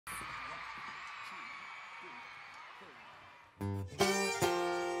I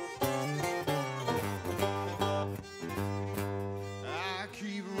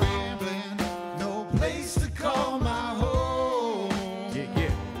keep rambling, no place to call my home. Yeah,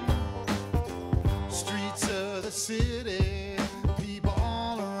 yeah. Streets of the city, people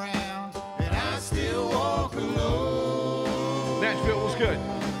all around, and I still walk alone. Nashville was good.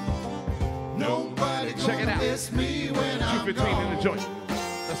 Nobody Check it gonna out. miss me when I'm 215 in the gone. joint.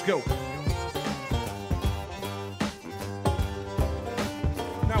 Let's go.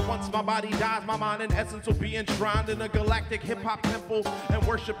 Now once my body dies, my mind in essence will be enshrined in a galactic hip-hop temple and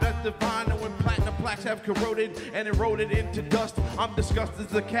worship that's divine. And when platinum plaques have corroded and eroded into dust, I'm disgusted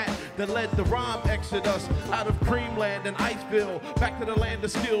as the cat that led the rhyme exodus out of Creamland and Iceville, back to the land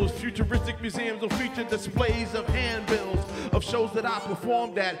of skills. Futuristic museums will feature displays of handbills of shows that I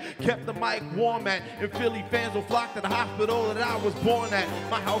performed at, kept the mic warm at, and Philly fans will flock to the hospital that I was born at.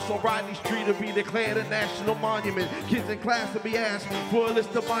 My house on Rodney Street will be declared a national monument. Kids in class will be asked for a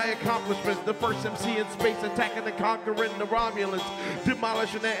list of my accomplishments. The first MC in space attacking and conquering the Romulans,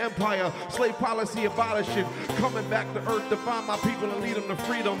 demolishing their empire, slave policy abolishing, coming back to earth to find my people and lead them to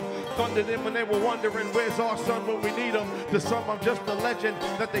freedom. Thundered in when they were wondering, where's our son when we need him? To some I'm just a legend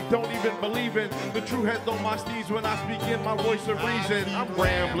that they don't even believe in. The true heads on my steeds when I speak in my voice of reason. I'm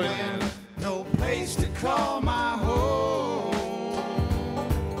rambling. No place to call my home.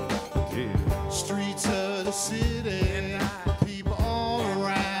 Yeah. Streets of the city, people all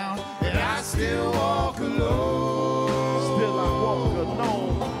around, and I still walk alone. Still I walk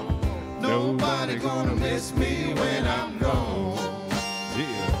alone. Nobody gonna miss me when I'm gone.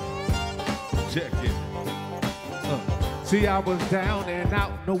 Yeah. Check it. See, I was down and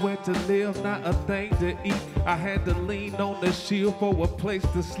out, nowhere to live, not a thing to eat. I had to lean on the shield for a place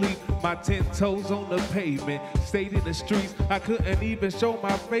to sleep. My 10 toes on the pavement, stayed in the streets. I couldn't even show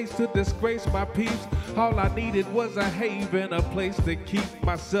my face to disgrace my peeps. All I needed was a haven, a place to keep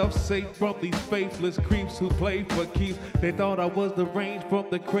myself safe from these faithless creeps who play for keeps. They thought I was the range from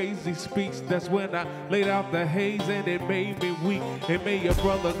the crazy speaks. That's when I laid out the haze and it made me weak. It made your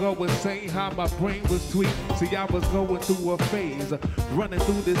brother go insane how my brain was tweaked. See, I was going through a phase, running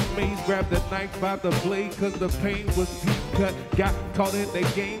through this maze, grabbed the knife by the blade cause the pain was deep cut. Got caught in the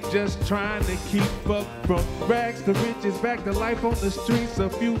game just trying to keep up. From rags to riches, back to life on the streets.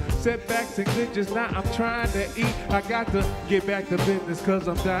 A few setbacks and glitches, now I'm trying to eat. I got to get back to business cause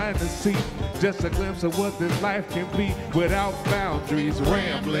I'm dying to see just a glimpse of what this life can be without boundaries.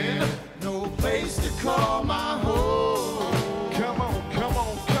 Rambling. No place to call my home. Come on, come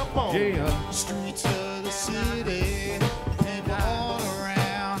on, come on. Yeah. Streets of the city, people all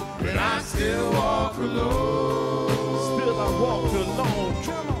around, and I still walk alone. Still I walk alone.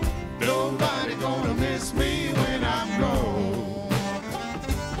 Nobody gonna miss me when I'm gone.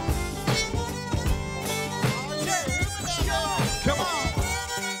 Come on.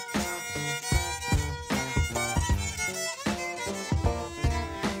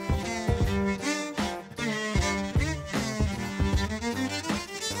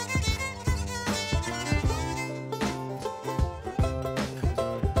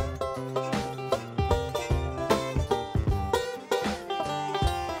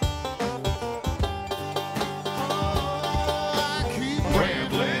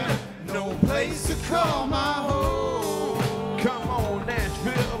 To call my home. Come on,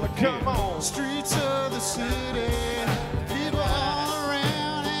 Nashville, come on. Streets of the city, people all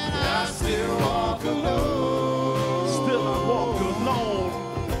around, and I still walk alone. Still I walk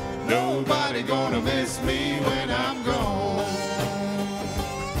alone. Nobody gonna miss me when I'm gone.